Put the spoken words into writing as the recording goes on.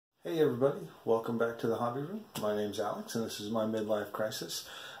Hey everybody, welcome back to the Hobby Room. My name's Alex and this is my midlife crisis.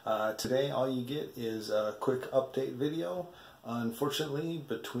 Today all you get is a quick update video. Unfortunately,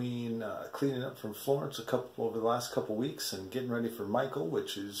 between cleaning up from Florence over the last couple weeks and getting ready for Michael,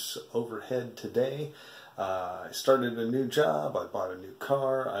 which is overhead today, I started a new job, I bought a new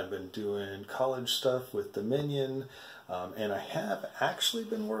car, I've been doing college stuff with Dominion, and I have actually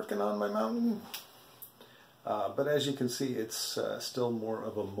been working on my mountain. But as you can see, it's still more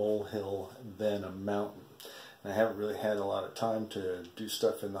of a molehill than a mountain. And I haven't really had a lot of time to do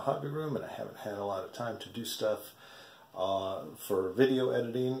stuff in the hobby room, and I haven't had a lot of time to do stuff for video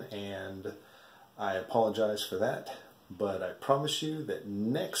editing, and I apologize for that. But I promise you that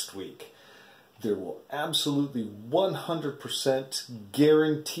next week there will absolutely 100%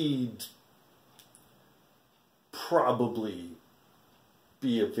 guaranteed probably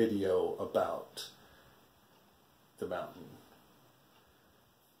be a video about the mountain.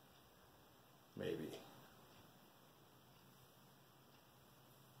 Maybe.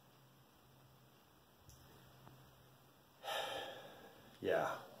 Yeah.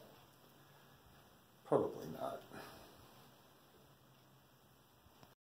 Probably.